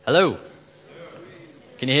Hello.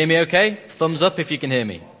 Can you hear me okay? Thumbs up if you can hear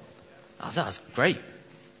me. Oh, that's great. Okay,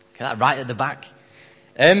 that right at the back.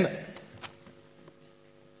 I've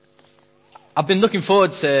been looking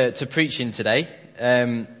forward to preaching today,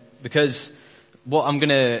 because what I'm going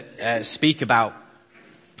to speak about,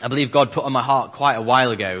 I believe God put on my heart quite a while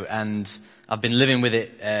ago, and I've been living with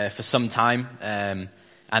it for some time. And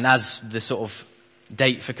as the sort of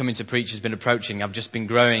date for coming to preach has been approaching, I've just been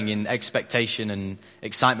growing in expectation and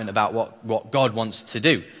excitement about what God wants to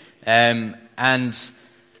do. And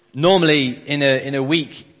normally in a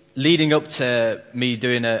week leading up to me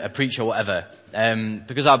doing a preach or whatever,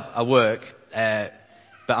 because I work, but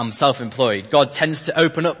I'm self-employed, God tends to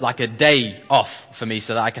open up like a day off for me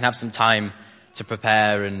so that I can have some time to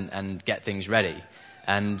prepare and get things ready.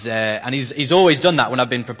 And he's always done that when I've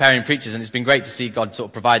been preparing preachers, and it's been great to see God sort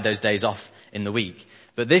of provide those days off in the week.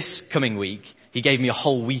 But this coming week, he gave me a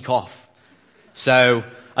whole week off. So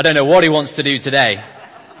I don't know what he wants to do today.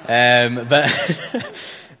 But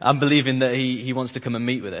I'm believing that he wants to come and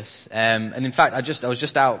meet with us. And in fact, I was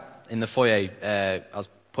just out in the foyer. I was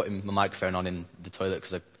putting my microphone on in the toilet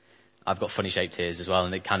because I've got funny shaped ears as well,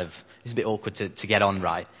 and it's a bit awkward to get on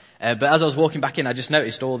right. But as I was walking back in, I just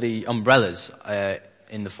noticed all the umbrellas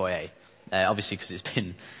in the foyer, obviously because it's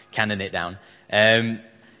been canning it down.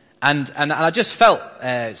 And I just felt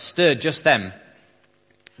stirred just then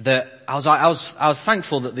that I was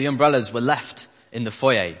thankful that the umbrellas were left in the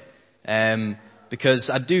foyer,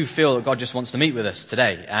 because I do feel that God just wants to meet with us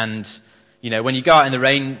today. And you know, when you go out in the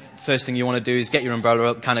rain, first thing you want to do is get your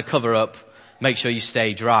umbrella up, kind of cover up, make sure you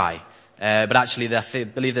stay dry. But actually, I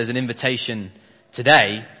believe there's an invitation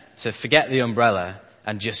today to forget the umbrella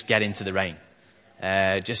and just get into the rain,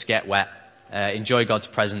 just get wet, enjoy God's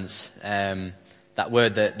presence. That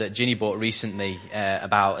word that Ginny brought recently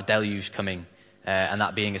about a deluge coming, and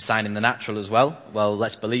that being a sign in the natural as well. Well,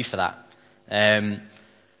 let's believe for that.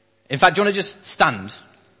 In fact, do you want to just stand?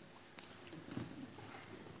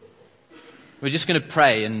 We're just going to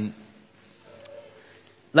pray, and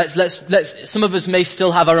let's. Some of us may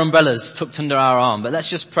still have our umbrellas tucked under our arm, but let's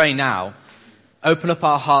just pray now. Open up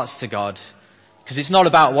our hearts to God, because it's not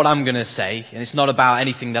about what I'm going to say, and it's not about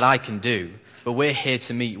anything that I can do, but we're here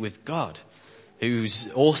to meet with God, who's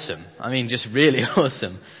awesome. I mean, just really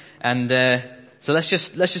awesome. And so let's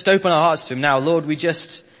just open our hearts to him now. Lord, we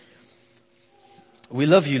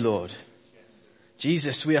love you, Lord.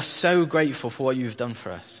 Jesus, we are so grateful for what you've done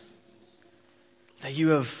for us. That you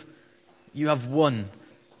have won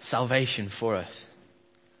salvation for us.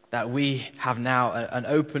 That we have now an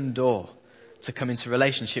open door to come into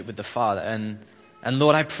relationship with the Father. And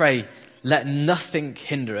Lord, I pray, let nothing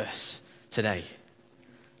hinder us today.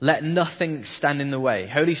 Let nothing stand in the way.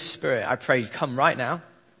 Holy Spirit, I pray, come right now.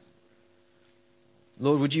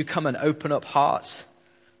 Lord, would you come and open up hearts?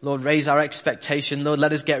 Lord, raise our expectation. Lord,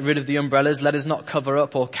 let us get rid of the umbrellas. Let us not cover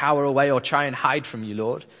up or cower away or try and hide from you,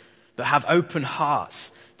 Lord. But have open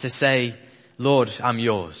hearts to say, Lord, I'm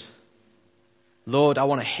yours. Lord, I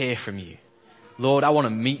want to hear from you. Lord, I want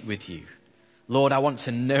to meet with you. Lord, I want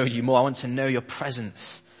to know you more. I want to know your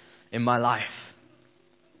presence in my life.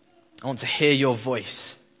 I want to hear your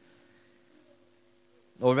voice.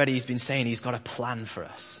 Already he's been saying he's got a plan for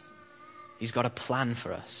us. He's got a plan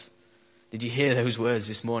for us. Did you hear those words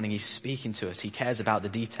this morning? He's speaking to us. He cares about the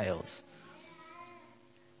details.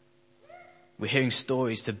 We're hearing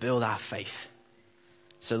stories to build our faith.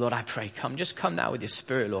 So Lord, I pray, come now with your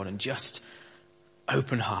Spirit, Lord, and just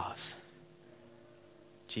open hearts.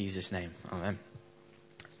 In Jesus' name, amen.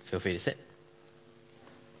 Feel free to sit.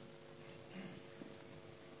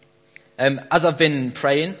 As I've been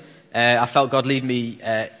praying, I felt God lead me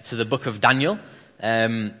to the book of Daniel,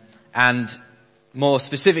 and more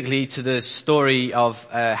specifically to the story of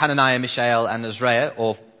Hananiah, Mishael, and Azariah,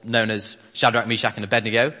 or known as Shadrach, Meshach, and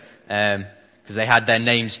Abednego, because they had their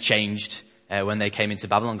names changed when they came into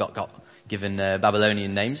Babylon, got given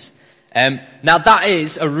Babylonian names. Now that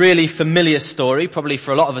is a really familiar story, probably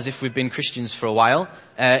for a lot of us if we've been Christians for a while.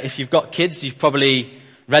 If you've got kids, you've probably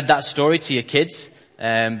read that story to your kids,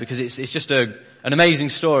 because it's just an amazing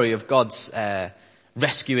story of God's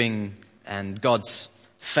rescuing and God's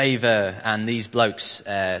favor and these blokes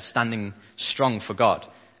standing strong for God.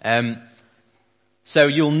 So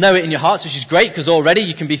you'll know it in your hearts, which is great, because already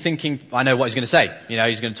you can be thinking, I know what he's going to say. You know,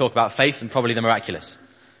 he's going to talk about faith and probably the miraculous.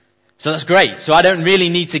 So that's great. So I don't really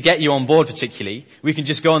need to get you on board particularly. We can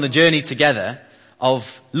just go on the journey together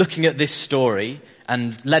of looking at this story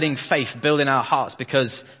and letting faith build in our hearts,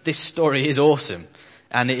 because this story is awesome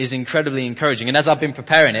and it is incredibly encouraging. And as I've been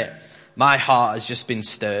preparing it, my heart has just been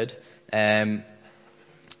stirred. And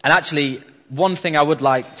actually, one thing I would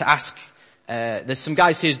like to ask there's some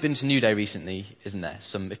guys here who's been to New Day recently, isn't there?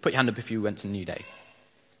 Put your hand up if you went to New Day.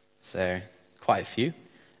 So, quite a few.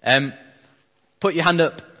 Put your hand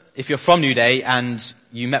up if you're from New Day and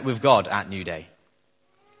you met with God at New Day.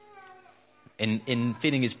 In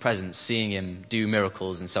feeling his presence, seeing him do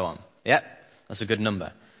miracles and so on. Yep, that's a good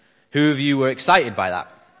number. Who of you were excited by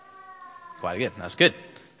that? Quite good, that's good.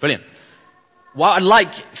 Brilliant. What I'd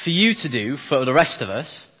like for you to do for the rest of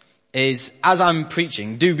us is, as I'm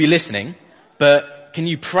preaching, do be listening, but can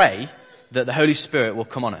you pray that the Holy Spirit will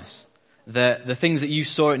come on us? The things that you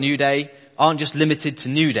saw at New Day aren't just limited to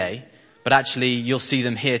New Day, but actually you'll see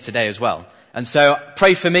them here today as well. And so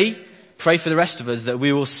pray for me, pray for the rest of us that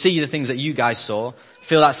we will see the things that you guys saw,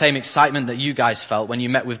 feel that same excitement that you guys felt when you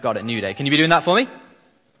met with God at New Day. Can you be doing that for me?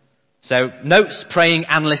 So notes, praying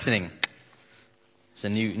and listening. It's a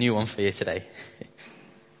new one for you today.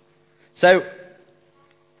 So,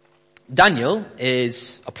 Daniel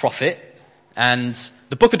is a prophet, and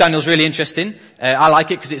the book of Daniel is really interesting. I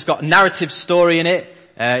like it because it's got a narrative story in it.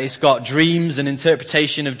 It's got dreams and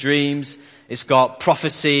interpretation of dreams. It's got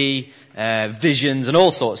prophecy, visions and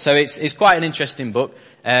all sorts. So it's quite an interesting book.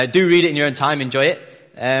 Do read it in your own time, enjoy it.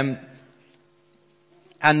 And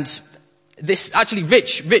this, actually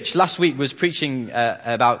Rich last week was preaching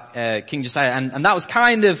about King Josiah, and that was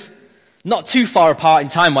kind of not too far apart in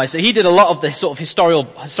time-wise. So he did a lot of the sort of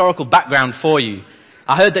historical background for you.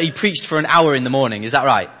 I heard that he preached for an hour in the morning. Is that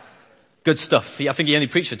right? Good stuff. I think he only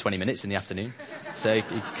preached for 20 minutes in the afternoon. So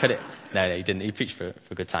he cut it. No, he didn't. He preached for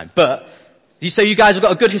a good time. But, so you guys have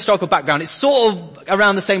got a good historical background. It's sort of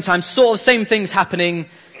around the same time, sort of same things happening.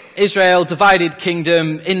 Israel, divided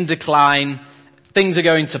kingdom, in decline. Things are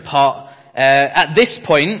going to pot. At this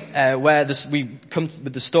point, where we come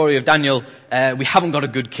with the story of Daniel, we haven't got a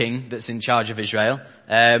good king that's in charge of Israel.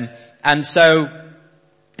 And so,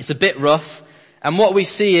 it's a bit rough. And what we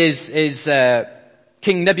see is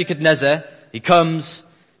King Nebuchadnezzar, he comes,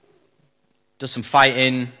 does some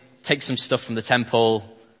fighting, takes some stuff from the temple,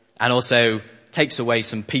 and also takes away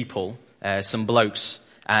some people, some blokes,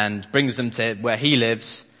 and brings them to where he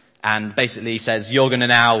lives, and basically says, you're gonna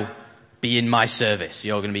now be in my service.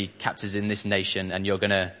 You're going to be captives in this nation and you're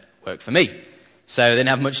going to work for me. So they didn't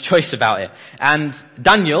have much choice about it. And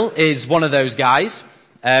Daniel is one of those guys.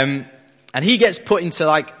 And he gets put into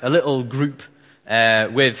like a little group,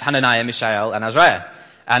 with Hananiah, Mishael and Azariah.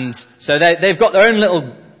 And so they've got their own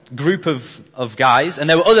little group of guys. And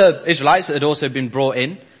there were other Israelites that had also been brought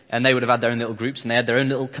in, and they would have had their own little groups, and they had their own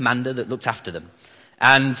little commander that looked after them.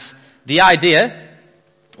 And the idea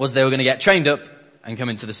was they were going to get trained up and come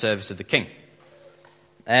into the service of the king.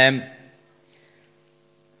 Now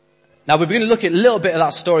we're going to look at a little bit of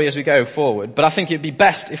that story as we go forward, but I think it'd be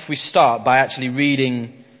best if we start by actually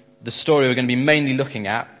reading the story we're going to be mainly looking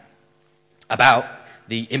at about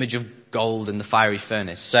the image of gold and the fiery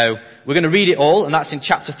furnace. So we're going to read it all, and that's in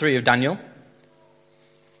chapter 3 of Daniel,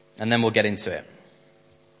 and then we'll get into it.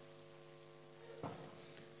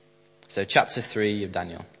 So chapter 3 of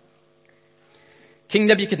Daniel. King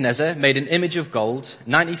Nebuchadnezzar made an image of gold,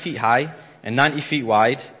 90 feet high and 90 feet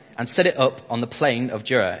wide, and set it up on the plain of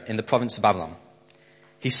Dura in the province of Babylon.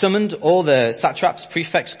 He summoned all the satraps,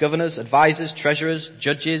 prefects, governors, advisors, treasurers,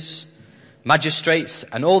 judges, magistrates,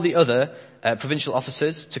 and all the other provincial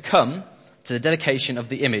officers to come to the dedication of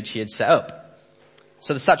the image he had set up.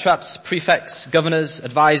 So the satraps, prefects, governors,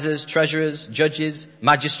 advisors, treasurers, judges,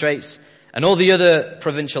 magistrates, and all the other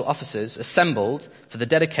provincial officers assembled for the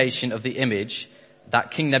dedication of the image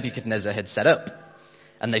that King Nebuchadnezzar had set up,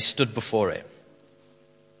 and they stood before it.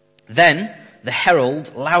 Then the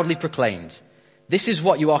herald loudly proclaimed, "This is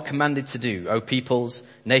what you are commanded to do, O peoples,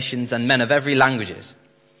 nations, and men of every languages.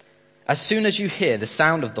 As soon as you hear the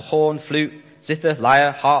sound of the horn, flute, zither,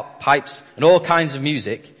 lyre, harp, pipes, and all kinds of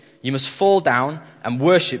music, you must fall down and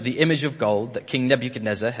worship the image of gold that King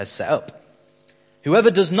Nebuchadnezzar has set up. Whoever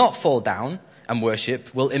does not fall down and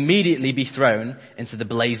worship will immediately be thrown into the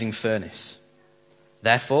blazing furnace."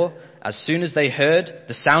 Therefore, as soon as they heard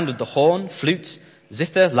the sound of the horn, flute,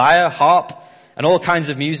 zither, lyre, harp, and all kinds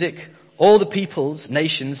of music, all the peoples,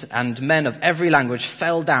 nations, and men of every language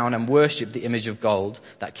fell down and worshipped the image of gold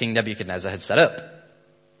that King Nebuchadnezzar had set up.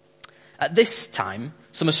 At this time,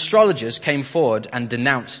 some astrologers came forward and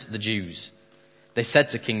denounced the Jews. They said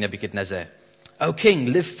to King Nebuchadnezzar, "O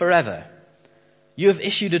king, live forever. You have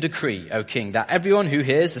issued a decree, O king, that everyone who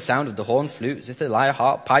hears the sound of the horn, flute, zither, lyre,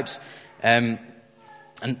 harp, pipes,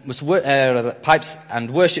 must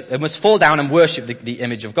fall down and worship the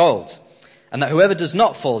image of gold, and that whoever does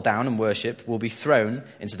not fall down and worship will be thrown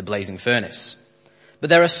into the blazing furnace.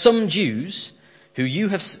 But there are some Jews who you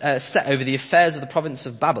have set over the affairs of the province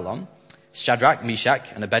of Babylon, Shadrach,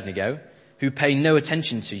 Meshach, and Abednego, who pay no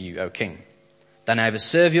attention to you, O king. They neither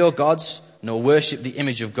serve your gods nor worship the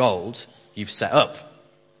image of gold you've set up.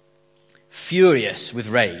 Furious with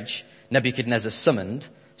rage, Nebuchadnezzar summoned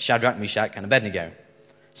Shadrach, Meshach, and Abednego.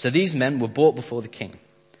 So these men were brought before the king.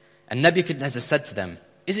 And Nebuchadnezzar said to them,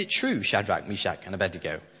 "Is it true, Shadrach, Meshach, and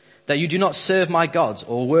Abednego, that you do not serve my gods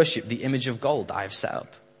or worship the image of gold I have set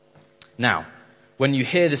up? Now, when you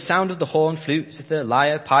hear the sound of the horn, flute, zither,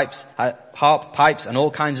 lyre, pipes, harp, pipes, and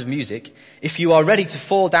all kinds of music, if you are ready to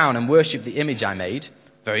fall down and worship the image I made,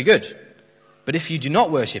 very good. But if you do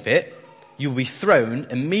not worship it, you will be thrown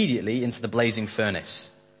immediately into the blazing furnace.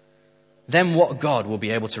 Then what God will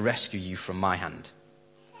be able to rescue you from my hand?"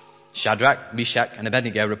 Shadrach, Meshach, and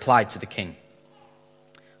Abednego replied to the king,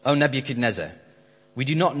 "O Nebuchadnezzar, we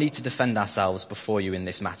do not need to defend ourselves before you in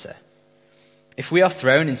this matter. If we are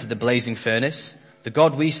thrown into the blazing furnace, the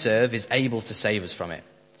God we serve is able to save us from it,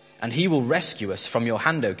 and he will rescue us from your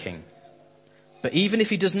hand, O king. But even if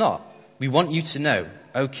he does not, we want you to know,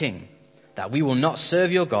 O king, that we will not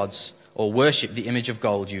serve your gods or worship the image of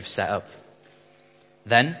gold you've set up."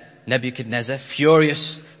 Then Nebuchadnezzar,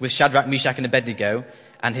 furious with Shadrach, Meshach, and Abednego,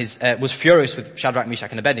 and his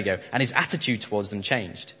attitude towards them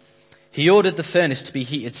changed. He ordered the furnace to be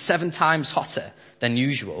heated 7 times hotter than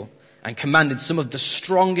usual, and commanded some of the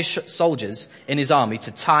strongest soldiers in his army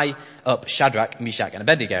to tie up Shadrach, Meshach, and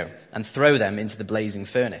Abednego and throw them into the blazing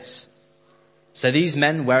furnace. So these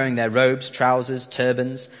men, wearing their robes, trousers,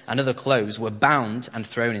 turbans, and other clothes, were bound and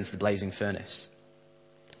thrown into the blazing furnace.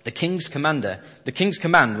 The king's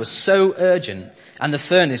command was so urgent and the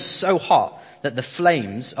furnace so hot that the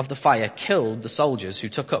flames of the fire killed the soldiers who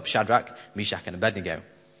took up Shadrach, Meshach, and Abednego.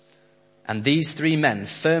 And these 3 men,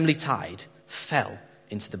 firmly tied, fell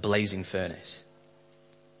into the blazing furnace.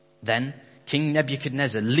 Then King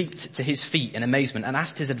Nebuchadnezzar leaped to his feet in amazement and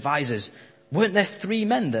asked his advisors, "Weren't there 3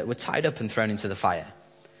 men that were tied up and thrown into the fire?"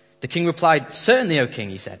 The king replied, "Certainly, O king,"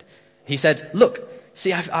 he said. He said, "Look,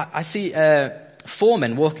 see, I see 4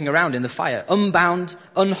 men walking around in the fire, unbound,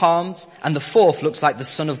 unharmed, and the 4th looks like the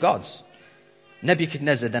son of gods."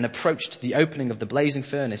 Nebuchadnezzar then approached the opening of the blazing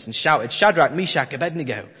furnace and shouted, "Shadrach, Meshach,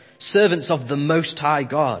 Abednego, servants of the Most High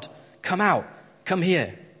God, come out, come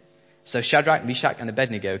here." So Shadrach, Meshach, and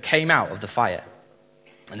Abednego came out of the fire.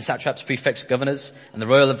 And the satraps, prefects, governors, and the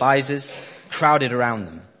royal advisors crowded around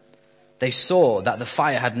them. They saw that the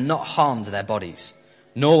fire had not harmed their bodies,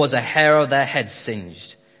 nor was a hair of their heads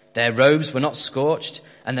singed. Their robes were not scorched,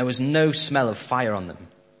 and there was no smell of fire on them.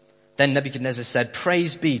 Then Nebuchadnezzar said,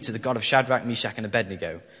 "Praise be to the God of Shadrach, Meshach, and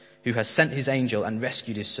Abednego, who has sent his angel and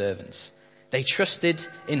rescued his servants. They trusted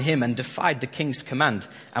in him and defied the king's command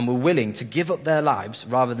and were willing to give up their lives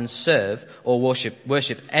rather than serve or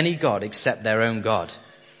worship any god except their own God.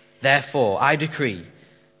 Therefore, I decree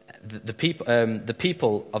the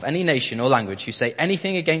people of any nation or language who say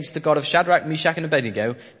anything against the God of Shadrach, Meshach, and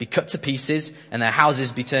Abednego be cut to pieces and their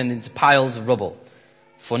houses be turned into piles of rubble.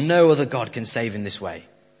 For no other God can save in this way."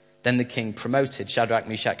 Then the king promoted Shadrach,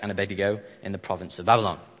 Meshach, and Abednego in the province of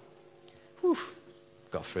Babylon. Whew,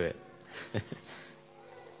 got through it.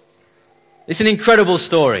 It's an incredible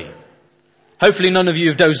story. Hopefully none of you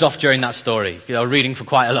have dozed off during that story. Reading for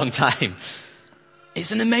quite a long time.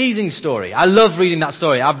 It's an amazing story. I love reading that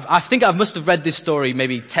story. I think I must have read this story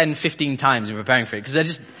maybe 10, 15 times in preparing for it,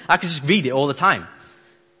 because I could just read it all the time.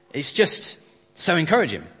 It's just so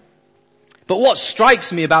encouraging. But what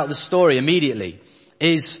strikes me about the story immediately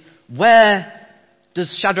is, where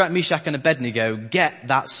does Shadrach, Meshach, and Abednego get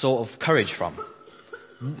that sort of courage from?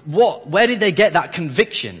 Where did they get that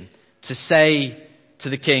conviction to say to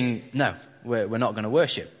the king, "No, we're not going to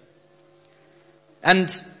worship"? And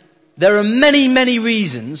there are many, many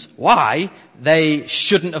reasons why they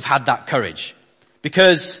shouldn't have had that courage.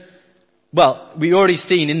 Because, well, we already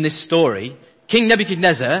seen in this story, King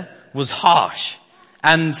Nebuchadnezzar was harsh.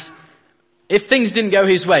 And if things didn't go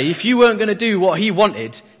his way, if you weren't going to do what he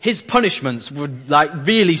wanted, his punishments were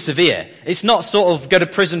really severe. It's not sort of go to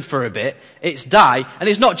prison for a bit, it's die. And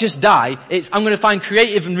it's not just die, it's I'm going to find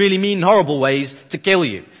creative and really mean, horrible ways to kill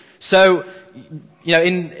you. So,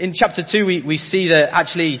 in chapter 2 we see that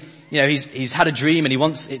actually, he's had a dream and he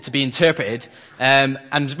wants it to be interpreted. And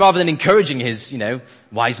rather than encouraging his,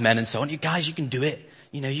 wise men and so on, "You guys, you can do it.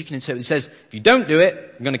 You can interpret." He says, "If you don't do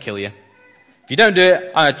it, I'm going to kill you. If you don't do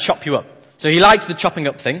it, I'll chop you up." So he likes the chopping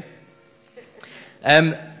up thing.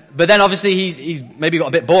 But then obviously he's maybe got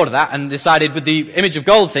a bit bored of that and decided with the image of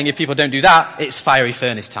gold thing, if people don't do that, it's fiery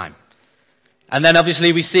furnace time. And then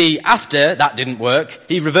obviously we see after that didn't work,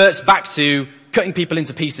 he reverts back to cutting people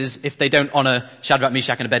into pieces if they don't honor Shadrach,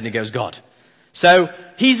 Meshach, and Abednego's God. So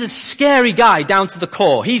he's a scary guy down to the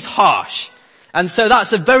core. He's harsh. And so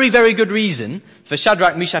that's a very, very good reason for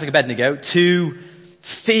Shadrach, Meshach, and Abednego to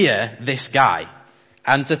fear this guy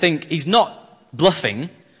and to think he's not bluffing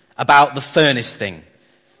about the furnace thing.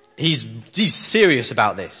 He's serious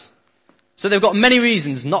about this. So they've got many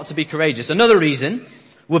reasons not to be courageous. Another reason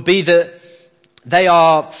would be that they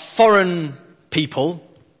are foreign people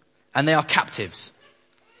and they are captives.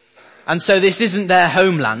 And so this isn't their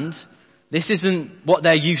homeland. This isn't what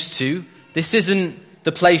they're used to. This isn't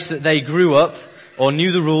the place that they grew up or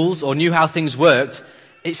knew the rules or knew how things worked.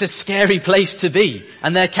 It's a scary place to be.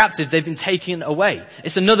 And they're captive. They've been taken away.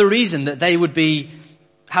 It's another reason that they would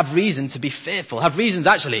have reason to be fearful. Have reasons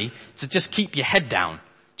actually to just keep your head down.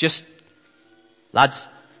 Just, lads,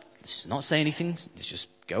 let's not say anything. Let's just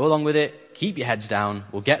go along with it. Keep your heads down.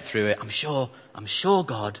 We'll get through it. I'm sure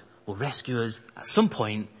God will rescue us at some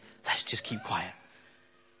point. Let's just keep quiet.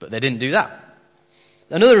 But they didn't do that.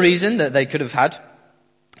 Another reason that they could have had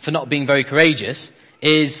for not being very courageous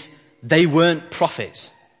is they weren't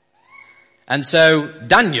prophets. And so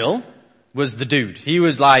Daniel was the dude. He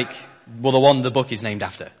was like, well, the one the book is named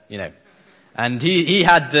after, you know. And he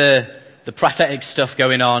had the prophetic stuff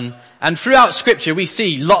going on. And throughout scripture we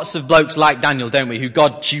see lots of blokes like Daniel, don't we, who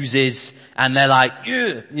God chooses and they're like,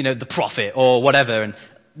 you know, the prophet or whatever. And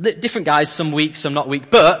different guys, some weak, some not weak,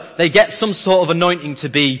 but they get some sort of anointing to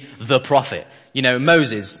be the prophet. You know,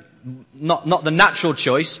 Moses, not the natural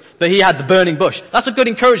choice, but he had the burning bush. That's a good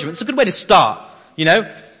encouragement. It's a good way to start, you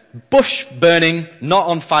know. Bush burning, not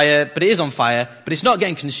on fire, but it is on fire, but it's not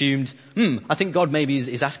getting consumed. I think God maybe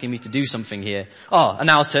is asking me to do something here. Oh, and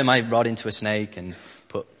now I'll turn my rod into a snake and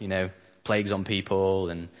put, you know, plagues on people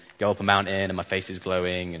and go up a mountain and my face is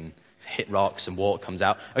glowing and hit rocks and water comes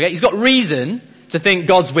out. Okay, he's got reason to think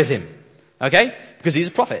God's with him. Okay? Because he's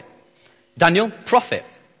a prophet. Daniel, prophet.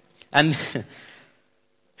 And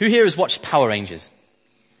who here has watched Power Rangers?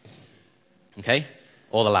 Okay?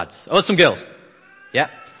 All the lads. Oh, some girls. Yeah.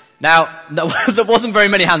 Now, there wasn't very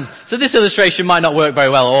many hands, so this illustration might not work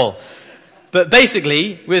very well at all. But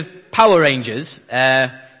basically, with Power Rangers,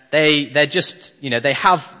 they're just, you know, they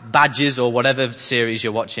have badges or whatever series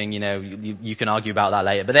you're watching, you know, you can argue about that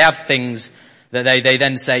later, but they have things that they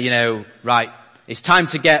then say, you know, right, it's time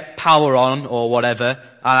to get power on or whatever, and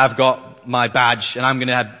I've got my badge and I'm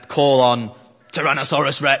gonna call on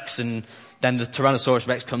Tyrannosaurus Rex, and then the Tyrannosaurus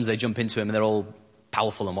Rex comes, they jump into him and they're all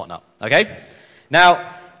powerful and whatnot. Okay?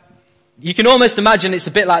 Now, you can almost imagine it's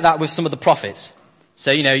a bit like that with some of the prophets.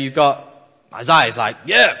 So, you know, you've got Isaiah's like,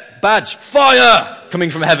 yeah, badge, fire,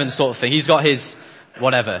 coming from heaven sort of thing. He's got his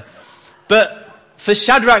whatever. But for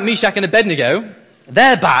Shadrach, Meshach, and Abednego,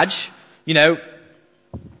 their badge, you know,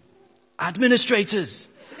 administrators.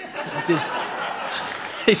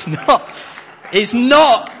 It's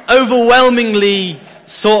not overwhelmingly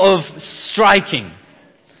sort of striking.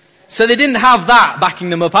 So they didn't have that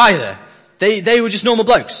backing them up either. They were just normal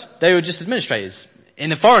blokes. They were just administrators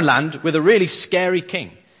in a foreign land with a really scary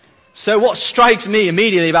king. So what strikes me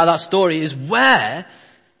immediately about that story is, where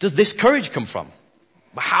does this courage come from?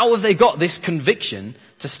 How have they got this conviction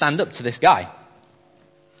to stand up to this guy?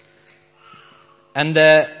 And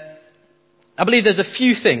I believe there's a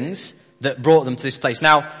few things that brought them to this place.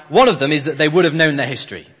 Now, one of them is that they would have known their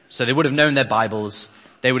history. So they would have known their Bibles.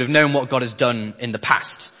 They would have known what God has done in the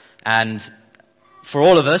past. And for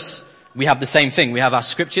all of us, we have the same thing. We have our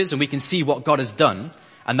scriptures and we can see what God has done.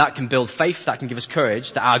 And that can build faith, that can give us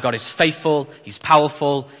courage, that our God is faithful, He's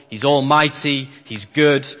powerful, He's almighty, He's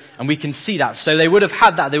good, and we can see that. So they would have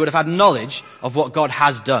had that, they would have had knowledge of what God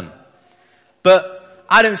has done. But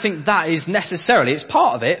I don't think that is necessarily, it's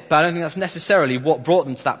part of it, but I don't think that's necessarily what brought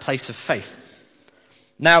them to that place of faith.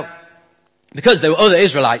 Now, because there were other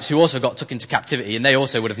Israelites who also got took into captivity, and they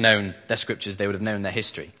also would have known their scriptures, they would have known their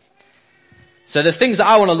history. So the things that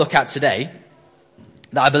I want to look at today,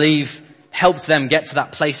 that I believe helped them get to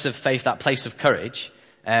that place of faith, that place of courage,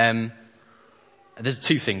 there's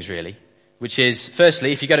two things really, which is,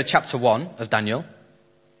 firstly, if you go to chapter 1 of Daniel,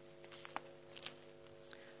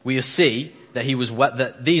 we'll see that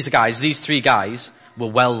that these three guys were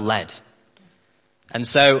well led. And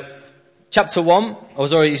so, chapter 1, I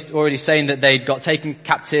was already saying that they'd got taken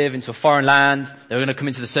captive into a foreign land, they were going to come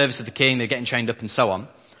into the service of the king, they're getting trained up and so on.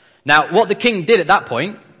 Now, what the king did at that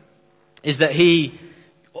point is that he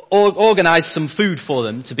organized some food for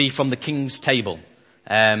them to be from the king's table.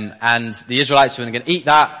 And the Israelites were going to eat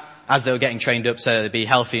that as they were getting trained up so they'd be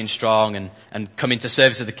healthy and strong and come into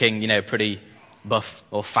service of the king, you know, pretty buff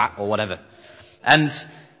or fat or whatever. And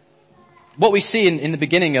what we see in the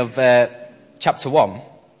beginning of chapter 1,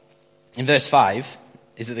 in verse 5,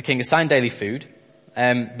 is that the king assigned daily food.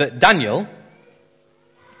 But Daniel,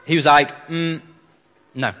 he was like,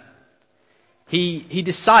 no. he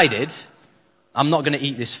decided, I'm not going to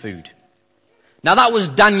eat this food. Now that was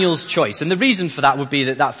Daniel's choice, and the reason for that would be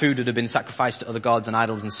that food would have been sacrificed to other gods and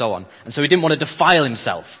idols and so on. And so he didn't want to defile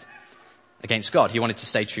himself against God. He wanted to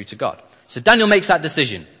stay true to God. So Daniel makes that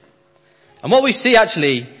decision. And what we see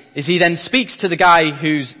actually is he then speaks to the guy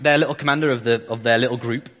who's their little commander of their little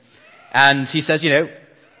group. And he says,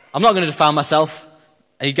 I'm not going to defile myself.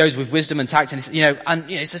 And he goes with wisdom and tact, and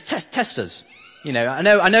he says, test us. I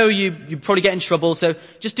know you probably get in trouble, so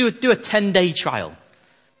just do a 10-day trial.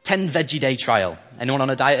 10 veggie day trial. Anyone on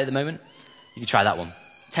a diet at the moment? You can try that one.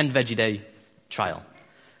 10 veggie day trial.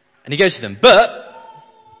 And he goes to them. But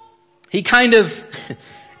he kind of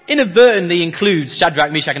inadvertently includes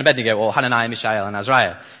Shadrach, Meshach and Abednego, or Hananiah, Mishael and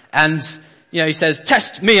Azariah. And, he says,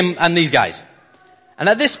 test me and these guys. And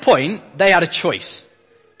at this point, they had a choice.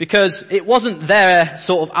 Because it wasn't their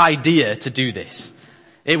sort of idea to do this.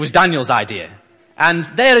 It was Daniel's idea. And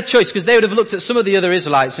they had a choice because they would have looked at some of the other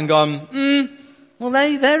Israelites and gone, well,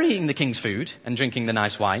 they're eating the king's food and drinking the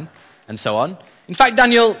nice wine and so on. In fact,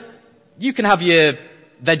 Daniel, you can have your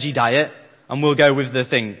veggie diet and we'll go with the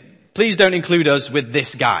thing. Please don't include us with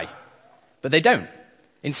this guy. But they don't.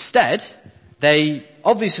 Instead, they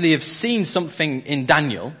obviously have seen something in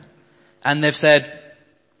Daniel and they've said,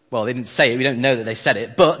 well, they didn't say it, we don't know that they said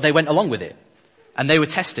it, but they went along with it. And they were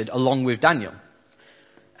tested along with Daniel.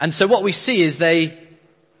 And so what we see is they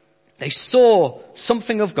saw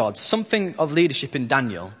something of God, something of leadership in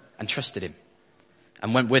Daniel, and trusted him,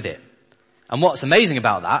 and went with it. And what's amazing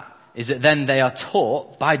about that is that then they are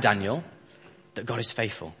taught by Daniel that God is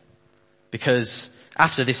faithful. Because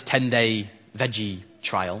after this 10-day veggie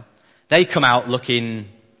trial, they come out looking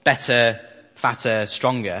better, fatter,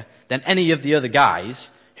 stronger than any of the other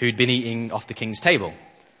guys who'd been eating off the king's table.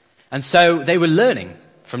 And so they were learning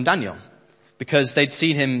from Daniel because they'd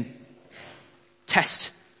seen him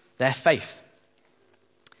test their faith.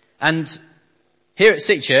 And here at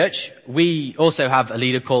City Church, we also have a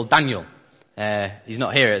leader called Daniel. He's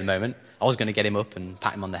not here at the moment. I was going to get him up and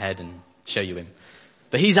pat him on the head and show you him.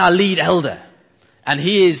 But he's our lead elder. And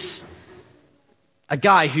he is a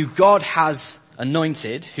guy who God has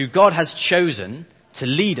anointed, who God has chosen to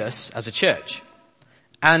lead us as a church.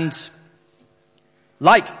 And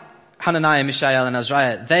like Hananiah, Mishael and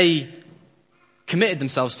Azariah, they committed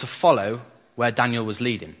themselves to follow where Daniel was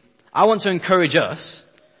leading. I want to encourage us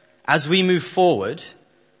as we move forward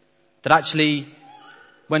that actually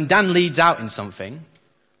when Dan leads out in something,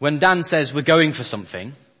 when Dan says we're going for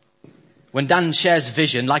something, when Dan shares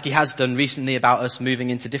vision like he has done recently about us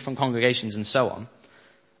moving into different congregations and so on,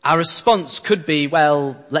 our response could be,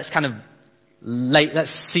 well, let's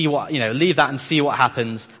see what, leave that and see what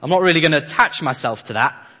happens. I'm not really going to attach myself to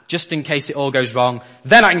that just in case it all goes wrong.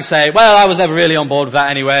 Then I can say, well, I was never really on board with that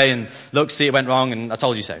anyway, and look, see, it went wrong and I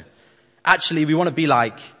told you so. Actually, we want to be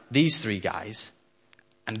like these three guys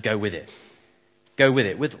and go with it. Go with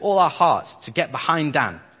it with all our hearts to get behind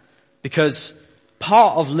Dan. Because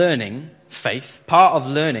part of learning faith, part of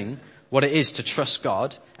learning what it is to trust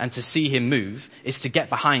God and to see him move is to get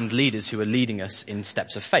behind leaders who are leading us in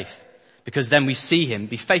steps of faith. Because then we see him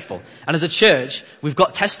be faithful. And as a church, we've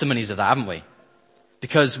got testimonies of that, haven't we?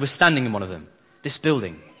 Because we're standing in one of them. This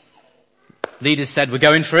building. Leaders said, we're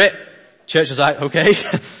going for it. Church was like, okay.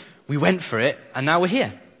 We went for it, and now we're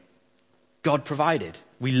here. God provided.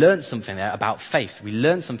 We learned something there about faith. We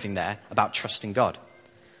learned something there about trusting God.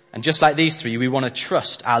 And just like these three, we want to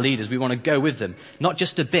trust our leaders. We want to go with them. Not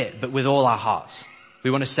just a bit, but with all our hearts.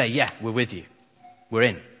 We want to say, yeah, we're with you. We're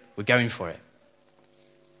in. We're going for it.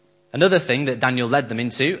 Another thing that Daniel led them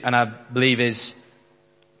into, and I believe is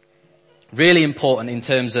really important in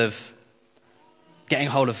terms of getting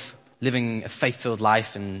hold of living a faith-filled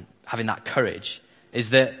life and having that courage,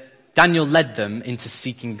 is that Daniel led them into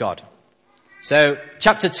seeking God. So,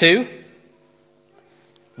 chapter 2,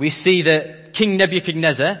 we see that King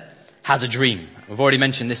Nebuchadnezzar has a dream. We've already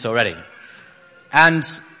mentioned this already. And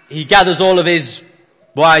he gathers all of his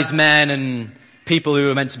wise men and people who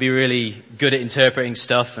are meant to be really good at interpreting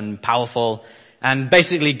stuff and powerful, and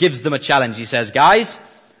basically gives them a challenge. He says, guys,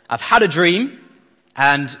 I've had a dream,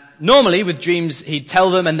 and normally with dreams he'd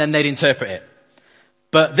tell them and then they'd interpret it.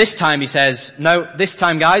 But this time he says, no, this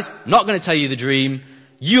time guys, I'm not going to tell you the dream.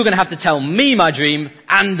 You're going to have to tell me my dream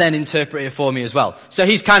and then interpret it for me as well. So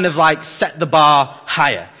he's kind of like set the bar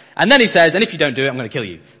higher. And then he says, and if you don't do it, I'm going to kill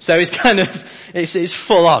you. So it's kind of, it's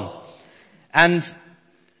full on. And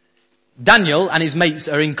Daniel and his mates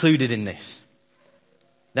are included in this.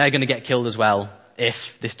 They're going to get killed as well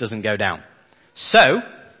if this doesn't go down. So,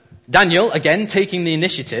 Daniel, again, taking the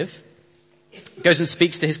initiative, goes and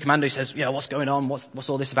speaks to his commander. He says, what's going on? What's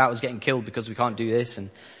all this about? Us getting killed because we can't do this.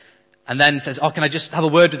 And and then says, oh, can I just have a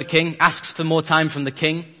word with the king? Asks for more time from the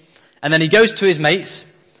king. And then he goes to his mates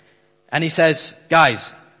and he says,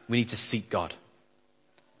 guys, we need to seek God.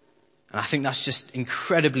 And I think that's just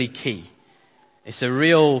incredibly key. It's a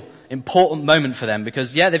real important moment for them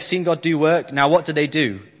because, yeah, they've seen God do work. Now, what do they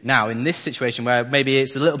do? Now, in this situation where maybe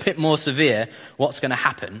it's a little bit more severe, what's going to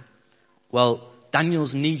happen? Well,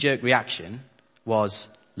 Daniel's knee-jerk reaction was,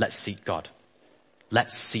 let's seek God.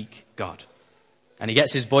 Let's seek God. And he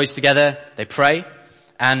gets his boys together, they pray,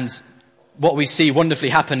 and what we see wonderfully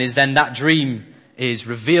happen is then that dream is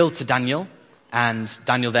revealed to Daniel, and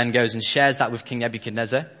Daniel then goes and shares that with King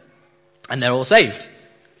Nebuchadnezzar, and they're all saved.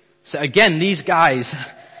 So again, these guys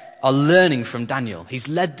are learning from Daniel. He's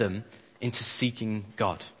led them into seeking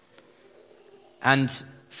God. And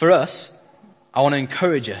for us, I want to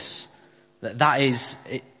encourage us that is,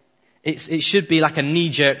 it should be like a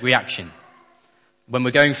knee-jerk reaction. When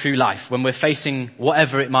we're going through life, when we're facing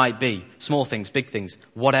whatever it might be, small things, big things,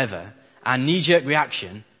 whatever, our knee-jerk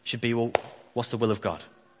reaction should be, well, what's the will of God?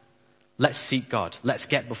 Let's seek God. Let's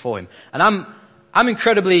get before Him. And I'm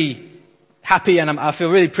incredibly happy and I feel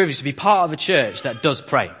really privileged to be part of a church that does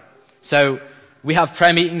pray. So we have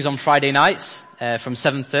prayer meetings on Friday nights from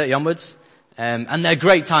 7:30 onwards, and they're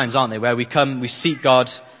great times, aren't they? Where we come, we seek God,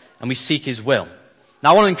 and we seek His will.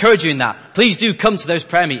 Now I want to encourage you in that. Please do come to those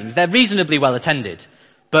prayer meetings. They're reasonably well attended,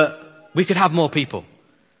 but we could have more people.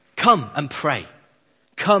 Come and pray.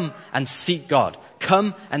 Come and seek God.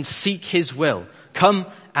 Come and seek His will. Come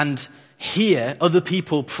and hear other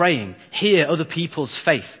people praying. Hear other people's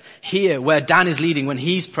faith. Hear where Dan is leading when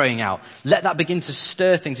he's praying out. Let that begin to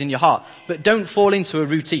stir things in your heart. But don't fall into a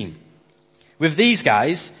routine. With these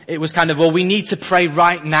guys, it was kind of, well, we need to pray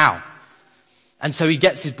right now. And so he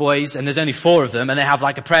gets his boys, and there's only 4 of them, and they have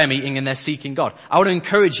like a prayer meeting and they're seeking God. I want to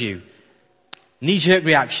encourage you. Knee-jerk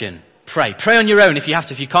reaction. Pray. Pray on your own if you have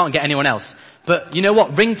to, if you can't get anyone else. But you know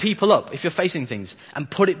what? Ring people up if you're facing things and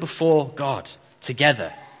put it before God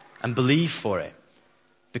together and believe for it.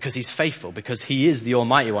 Because He's faithful, because He is the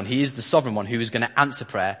Almighty One. He is the Sovereign One who is going to answer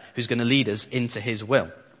prayer, who's going to lead us into His will.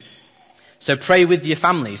 So pray with your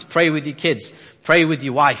families, pray with your kids, pray with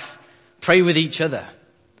your wife, pray with each other.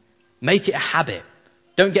 Make it a habit.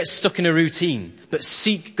 Don't get stuck in a routine, but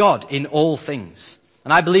seek God in all things.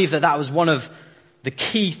 And I believe that was one of the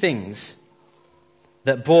key things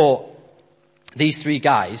that brought these 3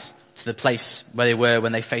 guys to the place where they were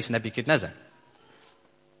when they faced Nebuchadnezzar.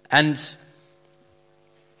 And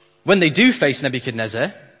when they do face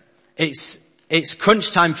Nebuchadnezzar, it's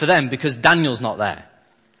crunch time for them because Daniel's not there.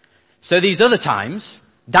 So these other times,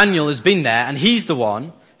 Daniel has been there and he's the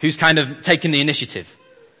one who's kind of taken the initiative.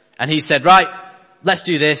 And he said, right, let's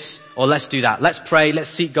do this or let's do that. Let's pray, let's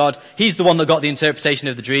seek God. He's the one that got the interpretation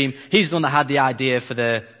of the dream. He's the one that had the idea for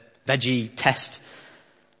the veggie test.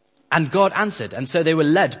 And God answered. And so they were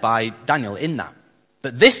led by Daniel in that.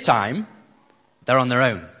 But this time, they're on their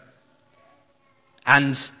own.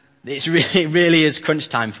 And it really is crunch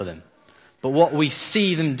time for them. But what we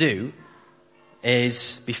see them do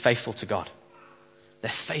is be faithful to God.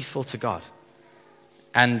 They're faithful to God.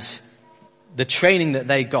 And the training that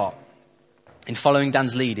they got in following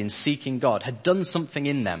Dan's lead, in seeking God, had done something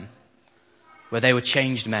in them where they were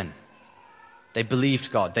changed men. They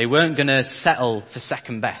believed God. They weren't going to settle for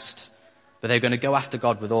second best, but they were going to go after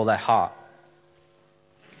God with all their heart.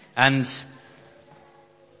 And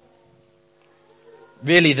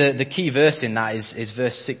really the key verse in that is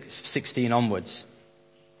verse 16 onwards.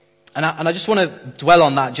 And I just want to dwell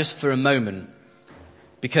on that just for a moment,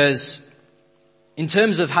 because in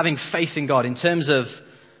terms of having faith in God, in terms of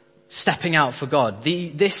stepping out for God,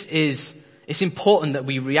 it's important that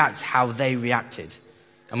we react how they reacted.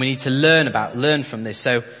 And we need to learn from this.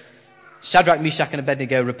 So Shadrach, Meshach and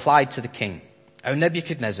Abednego replied to the king, O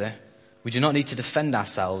Nebuchadnezzar, we do not need to defend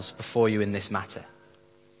ourselves before you in this matter.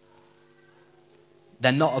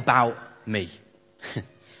 They're not about me.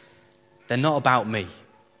 They're not about me.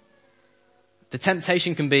 The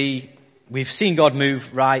temptation can be, we've seen God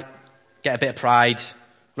move, right, get a bit of pride.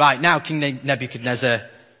 Right, now King Nebuchadnezzar,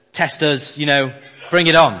 test us, bring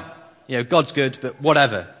it on. God's good, but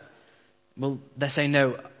whatever. Well, they're saying,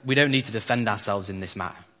 no, we don't need to defend ourselves in this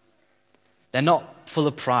matter. They're not full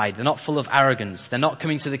of pride. They're not full of arrogance. They're not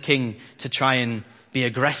coming to the king to try and be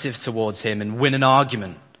aggressive towards him and win an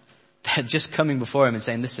argument. They're just coming before him and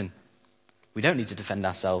saying, listen, we don't need to defend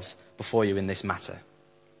ourselves before you in this matter.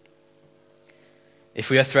 If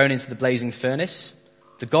we are thrown into the blazing furnace,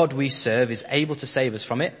 the God we serve is able to save us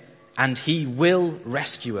from it, and He will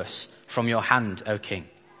rescue us from your hand, O king.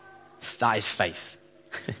 That is faith.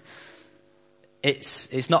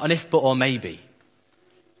 It's not an if, but, or maybe.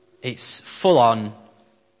 It's full on,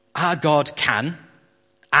 Our God can,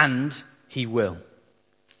 and he will.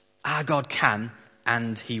 Our God can,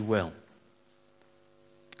 and he will.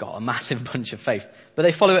 Got a massive bunch of faith. But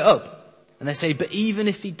they follow it up, and they say, but even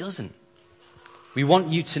if he doesn't, we want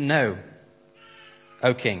you to know,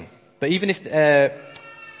 O king. But even if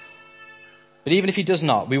he does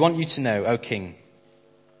not, we want you to know, O king,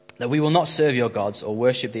 that we will not serve your gods or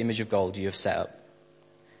worship the image of gold you have set up.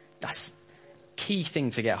 That's a key thing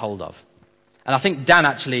to get hold of. And I think Dan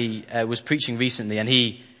actually was preaching recently, and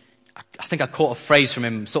I think I caught a phrase from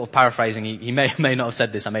him, sort of paraphrasing. He may not have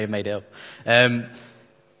said this, I may have made it up.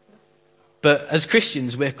 But as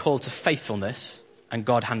Christians, we're called to faithfulness, and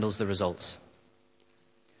God handles the results.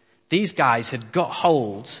 These guys had got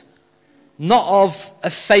hold, not of a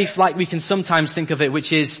faith like we can sometimes think of it,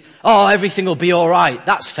 which is, oh, everything will be alright.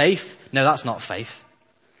 That's faith. No, that's not faith.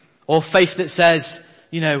 Or faith that says,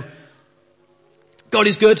 God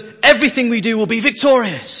is good, everything we do will be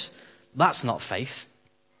victorious. That's not faith.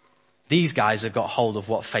 These guys have got hold of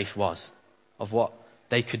what faith was, of what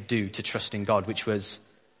they could do to trust in God, which was,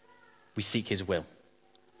 we seek his will.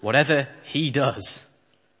 Whatever he does,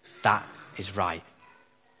 that is right.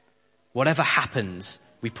 Whatever happens,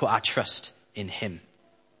 we put our trust in him.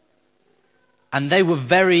 And they were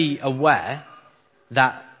very aware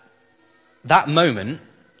that that moment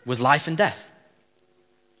was life and death.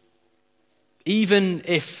 Even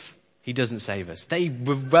if he doesn't save us, they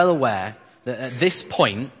were well aware that at this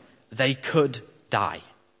point they could die.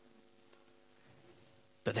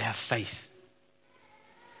 But they have faith.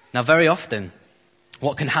 Now very often,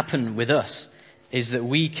 what can happen with us is that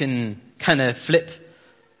we can kind of flip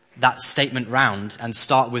that statement round and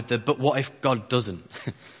start with but what if God doesn't?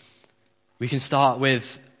 We can start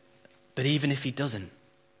with, but even if he doesn't.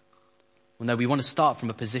 Well, no, we want to start from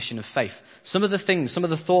a position of faith. Some of the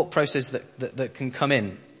thought process that can come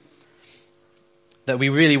in that we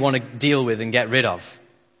really want to deal with and get rid of.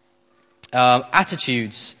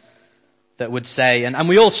 Attitudes that would say, and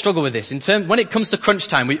we all struggle with this, when it comes to crunch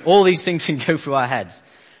time, all these things can go through our heads,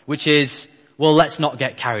 which is, well, let's not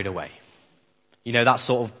get carried away. That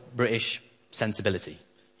sort of British sensibility.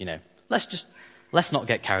 Let's not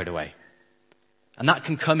get carried away. And that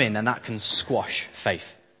can come in and that can squash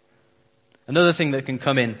faith. Another thing that can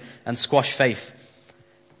come in and squash faith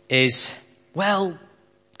is, well,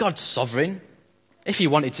 God's sovereign. If he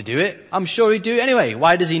wanted to do it, I'm sure he'd do it anyway.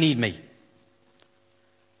 Why does he need me?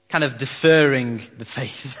 Kind of deferring the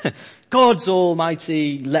faith. God's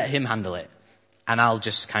almighty, let him handle it. And I'll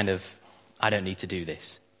just I don't need to do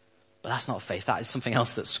this. But that's not faith. That is something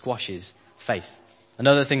else that squashes faith.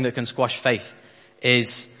 Another thing that can squash faith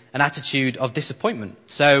is an attitude of disappointment.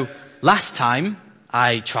 So last time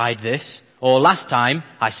I tried this, or last time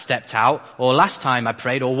I stepped out, or last time I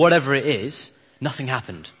prayed, or whatever it is, nothing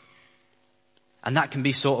happened. And that can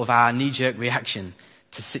be sort of our knee-jerk reaction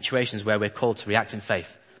to situations where we're called to react in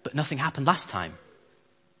faith. But nothing happened last time.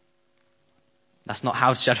 That's not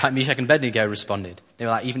how Shadrach, Meshach, and Abednego responded. They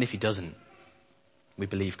were like, even if he doesn't, we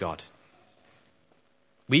believe God.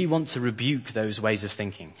 We want to rebuke those ways of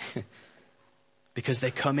thinking because they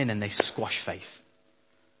come in and they squash faith.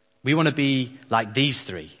 We want to be like these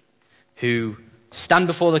three who stand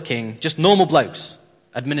before the king, just normal blokes,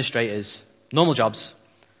 administrators, normal jobs,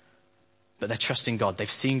 but they're trusting God. They've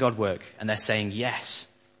seen God work and they're saying, yes,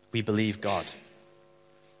 we believe God.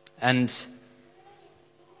 And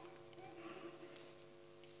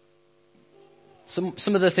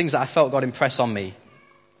some of the things that I felt God impress on me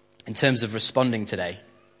in terms of responding today,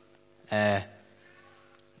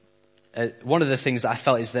 one of the things that I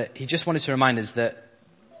felt is that he just wanted to remind us that,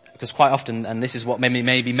 because quite often, and this is what maybe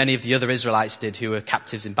many of the other Israelites did who were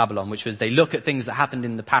captives in Babylon, which was they look at things that happened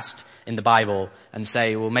in the past in the Bible and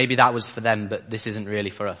say, well, maybe that was for them, but this isn't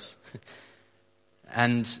really for us.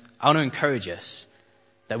 And I want to encourage us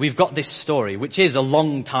that we've got this story, which is a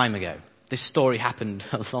long time ago. This story happened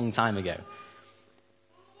a long time ago.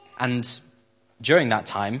 And during that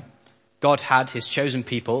time, God had his chosen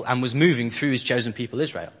people and was moving through his chosen people,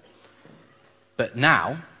 Israel. But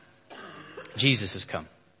now, Jesus has come.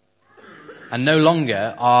 And no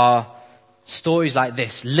longer are stories like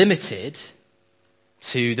this limited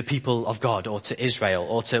to the people of God or to Israel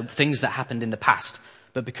or to things that happened in the past.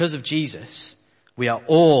 But because of Jesus, we are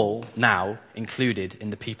all now included in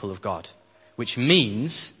the people of God, which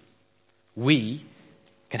means we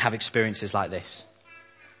can have experiences like this.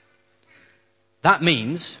 That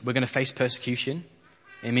means we're going to face persecution.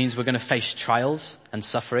 It means we're going to face trials and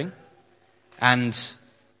suffering. And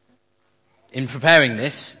in preparing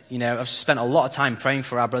this, I've spent a lot of time praying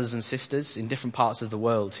for our brothers and sisters in different parts of the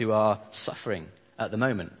world who are suffering at the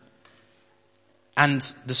moment. And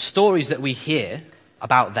the stories that we hear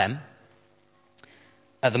about them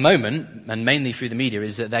at the moment, and mainly through the media,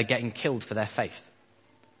 is that they're getting killed for their faith.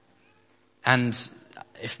 And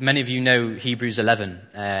if many of you know Hebrews 11,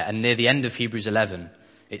 and near the end of Hebrews 11,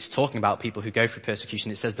 it's talking about people who go through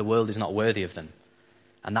persecution. It says the world is not worthy of them.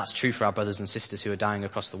 And that's true for our brothers and sisters who are dying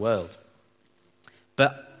across the world.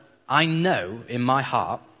 But I know in my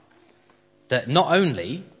heart that not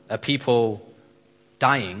only are people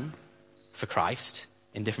dying for Christ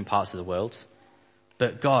in different parts of the world,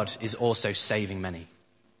 but God is also saving many.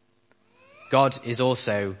 God is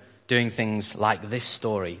also doing things like this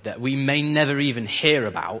story that we may never even hear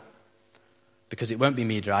about because it won't be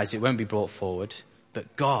mediaized, it won't be brought forward,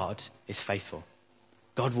 but God is faithful.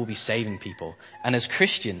 God will be saving people. And as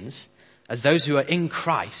Christians, as those who are in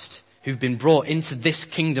Christ, who've been brought into this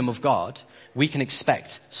kingdom of God, we can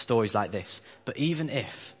expect stories like this. But even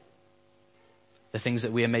if the things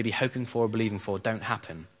that we are maybe hoping for or believing for don't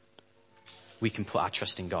happen, we can put our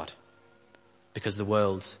trust in God. Because the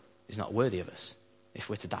world is not worthy of us if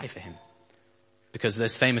we're to die for him. Because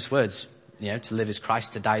those famous words, to live is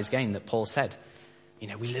Christ, to die is gain, that Paul said.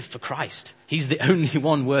 We live for Christ. He's the only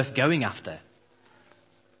one worth going after.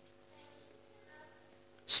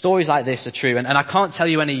 Stories like this are true, and I can't tell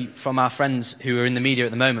you any from our friends who are in the media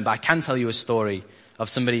at the moment, but I can tell you a story of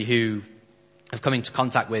somebody who I've come into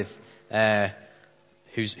contact with,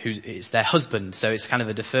 who's it's their husband, so it's kind of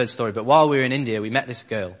a deferred story. But while we were in India, we met this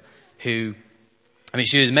girl who,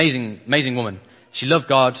 she was an amazing woman. She loved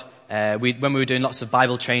God. When we were doing lots of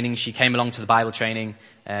Bible training, she came along to the Bible training.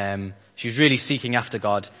 She was really seeking after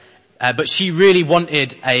God. But she really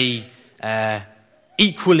wanted a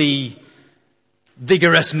equally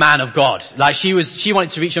vigorous man of God. Like she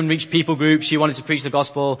wanted to reach unreached people groups. She wanted to preach the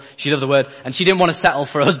gospel. She loved the word. And she didn't want to settle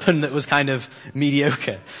for a husband that was kind of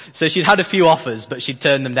mediocre. So she'd had a few offers, but she'd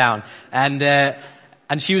turned them down. And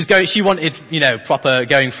she wanted, proper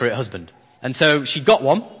going for it husband. And so she got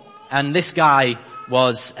one. And this guy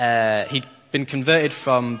was, he'd been converted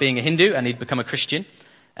from being a Hindu and he'd become a Christian.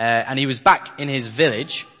 And he was back in his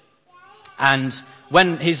village. And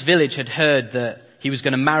when his village had heard that he was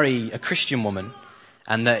going to marry a Christian woman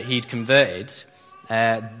and that he'd converted,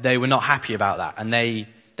 they were not happy about that. And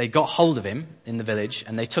they got hold of him in the village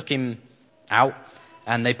and they took him out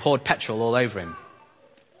and they poured petrol all over him.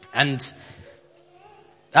 And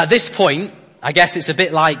at this point, I guess it's a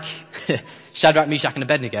bit like Shadrach, Meshach and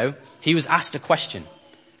Abednego. He was asked a question,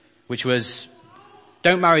 which was,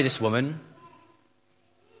 don't marry this woman,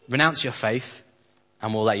 renounce your faith,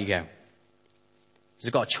 and we'll let you go.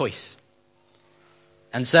 He's got a choice.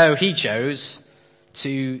 And so he chose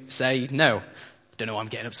to say no. I don't know why I'm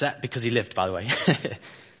getting upset, because he lived, by the way.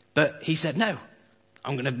 But he said, no,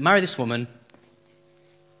 I'm going to marry this woman.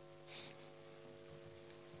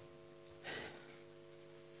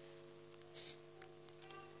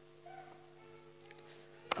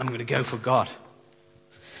 I'm going to go for God.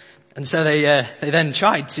 And so they then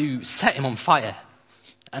tried to set him on fire.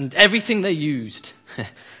 And everything they used,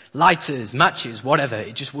 lighters, matches, whatever,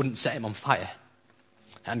 it just wouldn't set him on fire.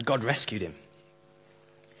 And God rescued him.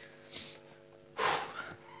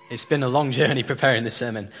 It's been a long journey preparing this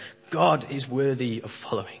sermon. God is worthy of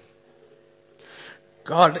following.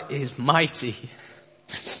 God is mighty.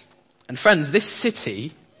 And friends, this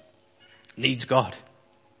city needs God.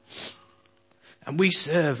 And we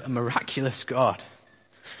serve a miraculous God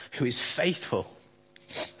who is faithful,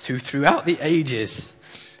 who throughout the ages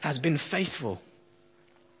has been faithful.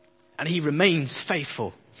 And he remains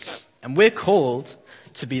faithful. And we're called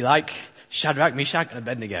to be like Shadrach, Meshach and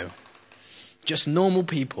Abednego. Just normal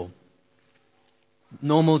people.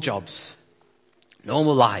 Normal jobs.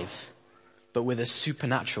 Normal lives. But with a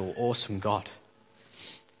supernatural, awesome God.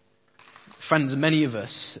 Friends, many of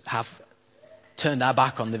us have turned our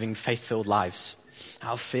back on living faith-filled lives.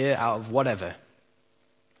 Out of fear, out of whatever.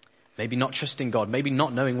 Maybe not trusting God. Maybe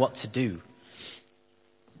not knowing what to do.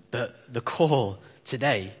 But the call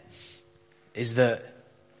today is that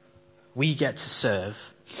we get to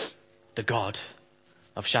serve the God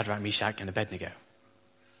of Shadrach, Meshach and Abednego.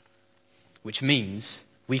 Which means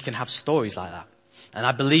we can have stories like that. And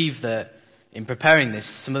I believe that in preparing this,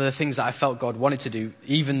 some of the things that I felt God wanted to do,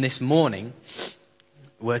 even this morning,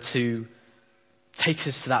 were to take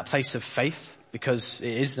us to that place of faith, because it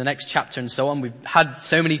is the next chapter and so on. We've had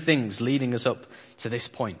so many things leading us up to this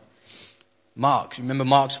point. Remember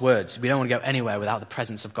Mark's words, we don't want to go anywhere without the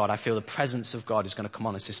presence of God. I feel the presence of God is going to come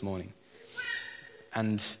on us this morning.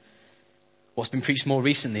 And what's been preached more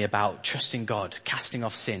recently about trusting God, casting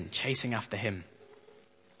off sin, chasing after him,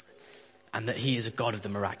 and that he is a God of the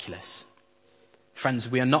miraculous. Friends,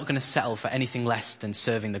 we are not going to settle for anything less than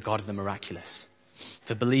serving the God of the miraculous.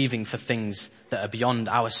 for believing for things that are beyond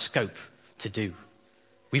our scope to do.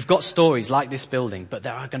 We've got stories like this building, but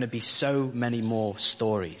there are going to be so many more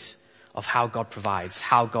stories of how God provides,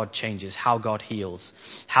 how God changes, how God heals,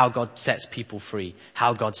 how God sets people free,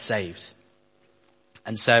 how God saves.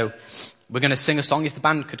 And so we're going to sing a song, if the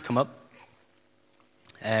band could come up.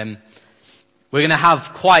 We're going to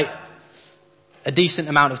have quite a decent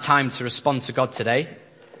amount of time to respond to God today.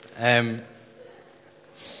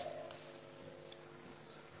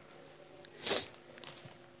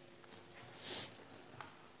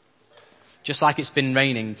 Just like it's been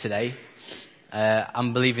raining today,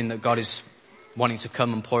 I'm believing that God is wanting to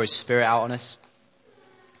come and pour his Spirit out on us.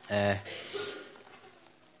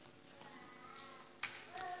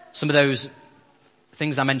 Some of those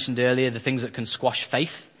things I mentioned earlier, the things that can squash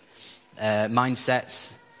faith,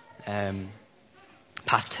 mindsets,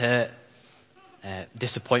 past hurt,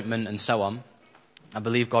 disappointment and so on. I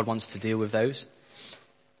believe God wants to deal with those.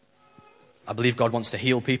 I believe God wants to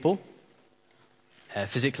heal people.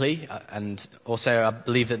 Physically, and also I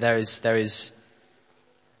believe that there is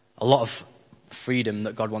a lot of freedom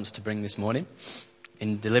that God wants to bring this morning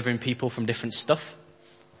in delivering people from different stuff.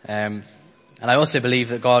 And I also believe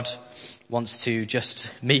that God wants to just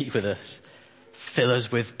meet with us, fill us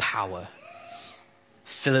with power,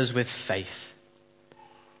 fill us with faith,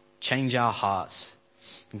 change our hearts,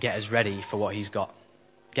 and get us ready for what he's got.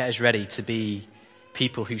 Get us ready to be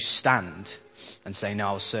people who stand and say, no,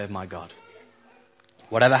 I'll serve my God.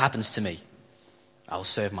 Whatever happens to me, I'll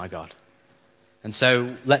serve my God. And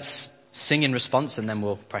so let's sing in response and then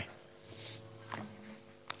we'll pray.